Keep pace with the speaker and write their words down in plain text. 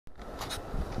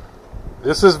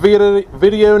This is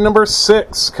video number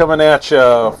 6 coming at you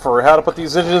for how to put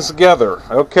these engines together.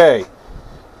 Okay,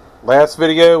 last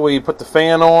video we put the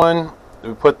fan on,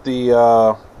 we put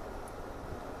the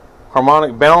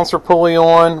harmonic balancer pulley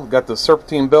on, got the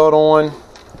serpentine belt on,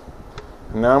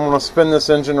 and now I'm going to spin this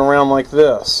engine around like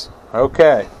this.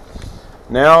 Okay,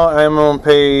 now I'm on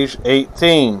page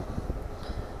 18.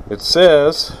 It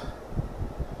says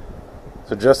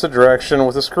to adjust the direction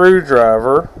with a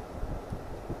screwdriver.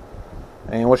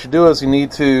 And what you do is you need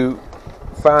to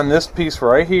find this piece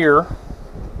right here.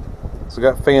 So we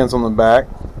got fans on the back,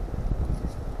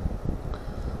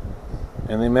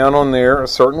 and they mount on there a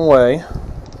certain way.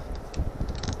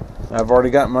 I've already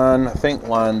got mine, I think,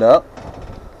 lined up.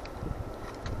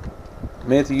 You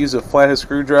may have to use a flathead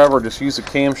screwdriver or just use the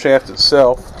camshaft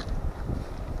itself.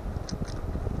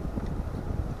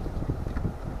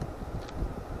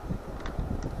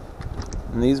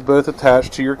 And these both attach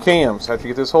to your cams after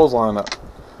you get those holes lined up.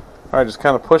 Alright, just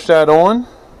kind of push that on.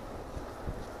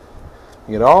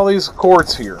 You get all these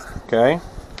cords here, okay?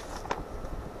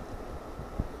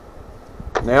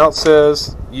 Now it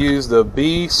says use the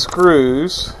B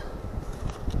screws,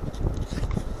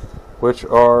 which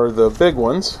are the big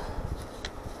ones.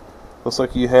 Looks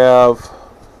like you have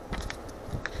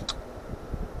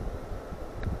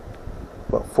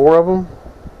about 4 of them.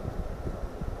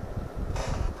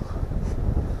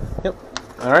 Yep.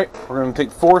 Alright, we're going to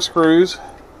take 4 screws.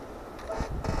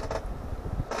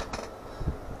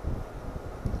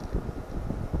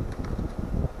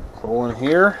 Pull in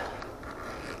here.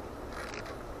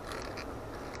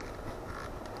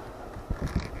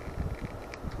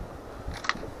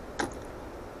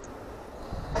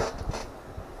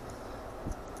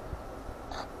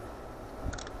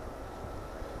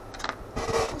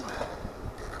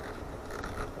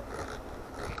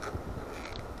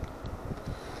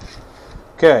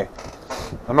 Okay,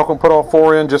 I'm not going to put all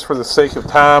 4 in just for the sake of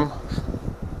time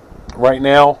right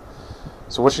now.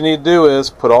 So what you need to do is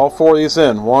put all 4 of these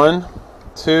in. 1,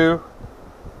 2,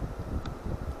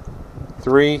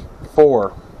 3,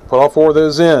 4. Put all 4 of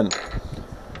those in.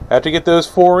 After you get those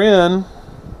 4 in,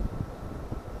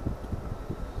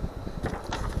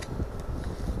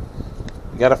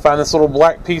 you got to find this little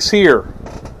black piece here.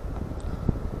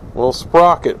 A little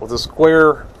sprocket with a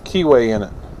square keyway in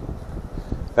it.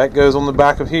 That goes on the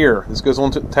back of here. This goes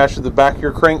on to attach to the back of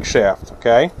your crankshaft,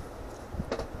 okay?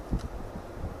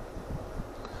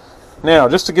 Now,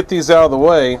 just to get these out of the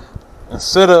way,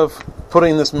 instead of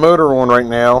putting this motor on right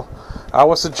now, I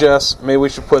would suggest maybe we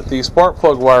should put these spark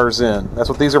plug wires in. That's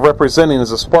what these are representing,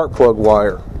 is a spark plug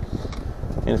wire.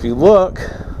 And if you look,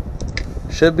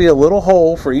 should be a little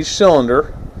hole for each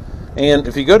cylinder. And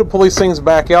if you go to pull these things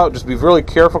back out, just be really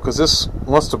careful because this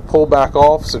wants to pull back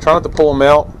off, so try not to pull them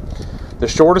out. The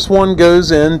shortest one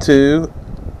goes into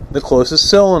the closest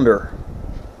cylinder.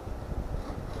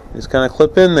 Just kind of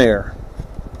clip in there.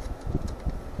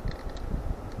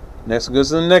 Next goes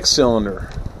to the next cylinder.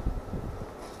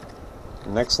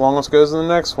 The next longest goes to the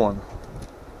next one.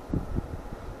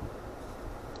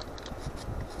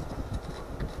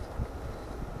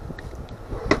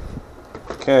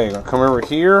 Okay, I'm going to come over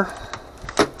here.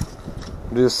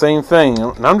 Do the same thing.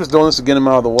 And I'm just doing this to get them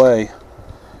out of the way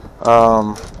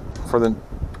for the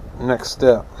next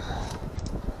step.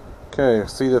 Okay,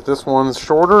 see that this one's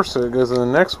shorter, so it goes to the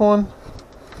next one.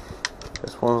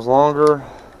 This one's longer.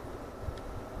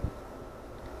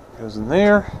 Goes in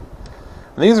there.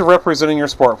 And these are representing your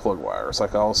spark plug wires,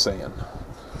 like I was saying.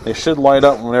 They should light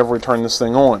up whenever we turn this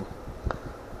thing on.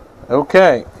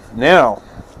 Okay, now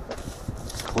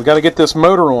we got to get this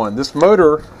motor on. This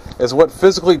motor is what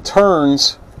physically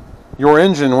turns your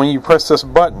engine when you press this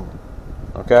button.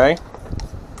 Okay?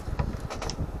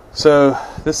 So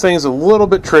this thing is a little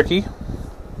bit tricky.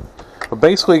 But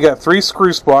basically you got 3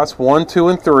 screw spots, 1, 2,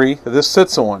 and 3 that this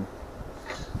sits on.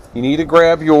 You need to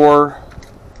grab your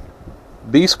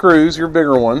B screws, your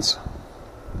bigger ones,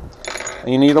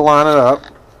 and you need to line it up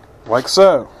like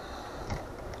so.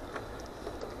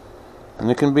 And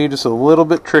it can be just a little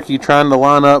bit tricky trying to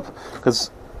line up,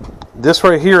 because this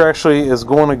right here actually is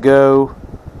going to go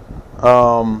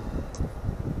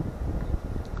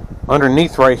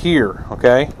underneath right here,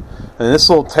 okay? And this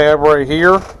little tab right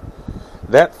here,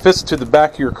 that fits to the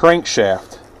back of your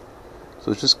crankshaft.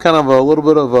 So it's just kind of a little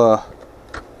bit of a...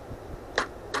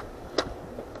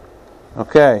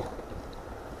 Okay,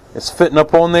 it's fitting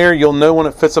up on there. You'll know when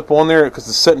it fits up on there because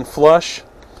it's sitting flush.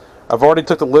 I've already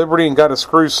took the liberty and got a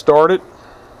screw started.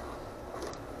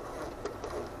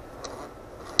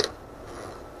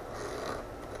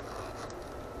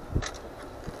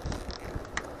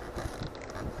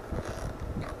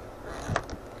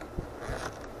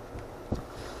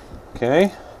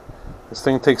 Okay, this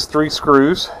thing takes 3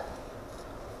 screws.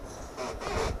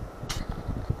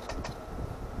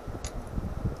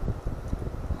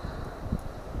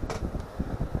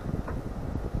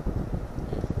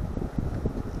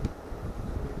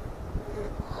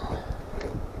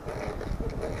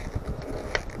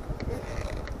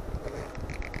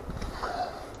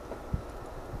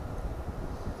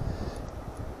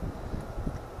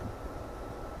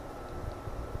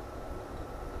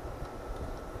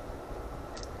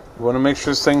 You want to make sure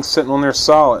this thing's sitting on there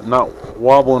solid, not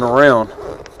wobbling around.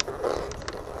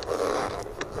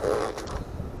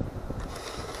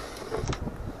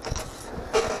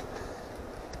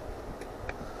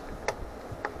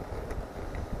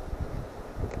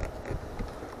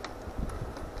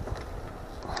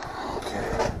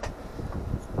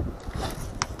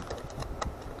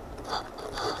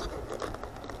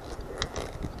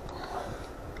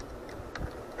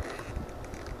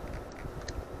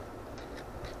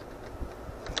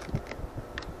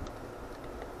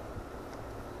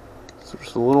 So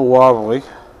just a little wobbly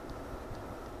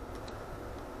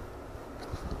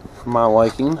for my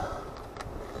liking.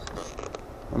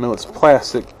 I know it's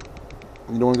plastic.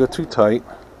 You don't want to go too tight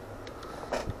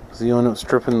because you end up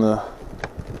stripping the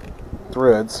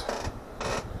threads.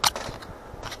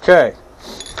 Okay,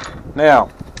 now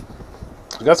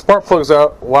I got spark plugs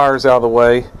out, wires out of the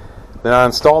way. Then I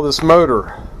install this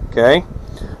motor. Okay,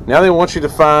 now they want you to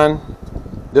find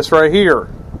this right here.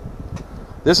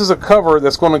 This is a cover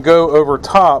that's going to go over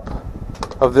top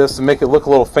of this to make it look a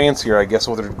little fancier, I guess,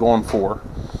 what they're going for.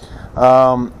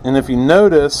 And if you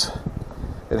notice,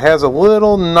 it has a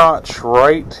little notch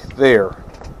right there.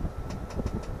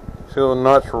 See a little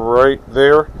notch right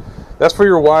there? That's for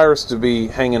your wires to be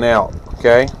hanging out,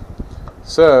 okay?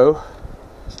 So,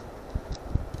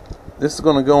 this is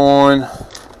going to go on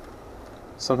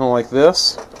something like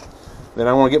this. Then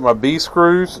I want to get my B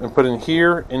screws and put in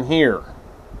here and here.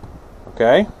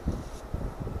 Okay.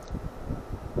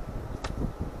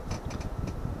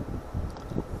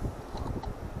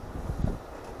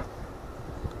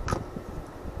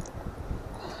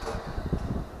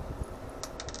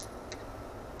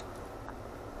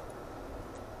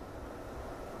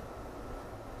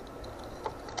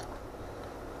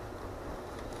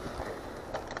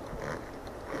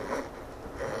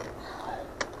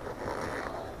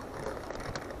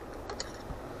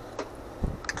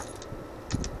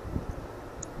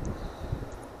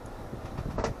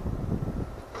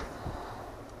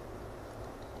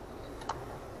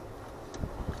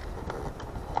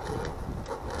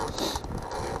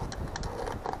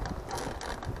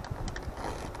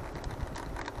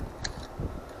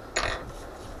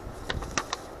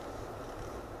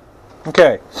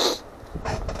 Okay,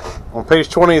 on page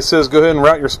 20 it says go ahead and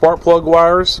route your spark plug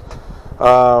wires,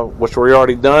 which we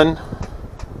already done.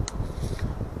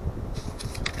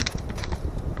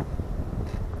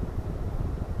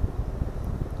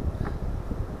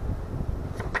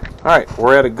 Alright,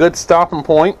 we're at a good stopping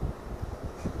point.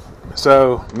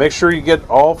 So make sure you get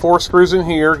all 4 screws in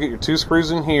here, get your 2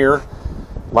 screws in here,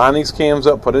 line these cams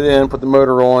up, put it in, put the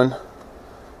motor on.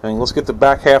 And let's get the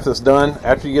back half of this done.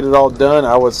 After you get it all done,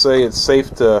 I would say it's safe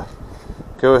to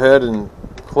go ahead and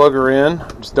plug her in.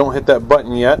 Just don't hit that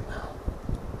button yet.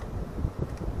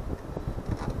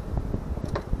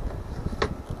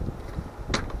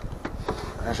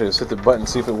 Actually, just hit the button and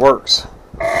see if it works.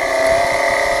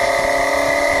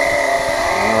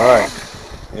 Alright,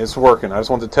 it's working. I just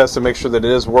want to test to make sure that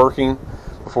it is working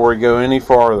before we go any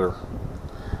farther.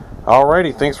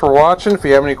 Alrighty, thanks for watching. If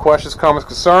you have any questions, comments,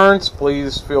 concerns,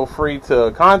 please feel free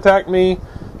to contact me.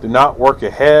 Do not work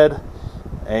ahead,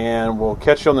 and we'll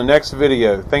catch you on the next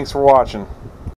video. Thanks for watching.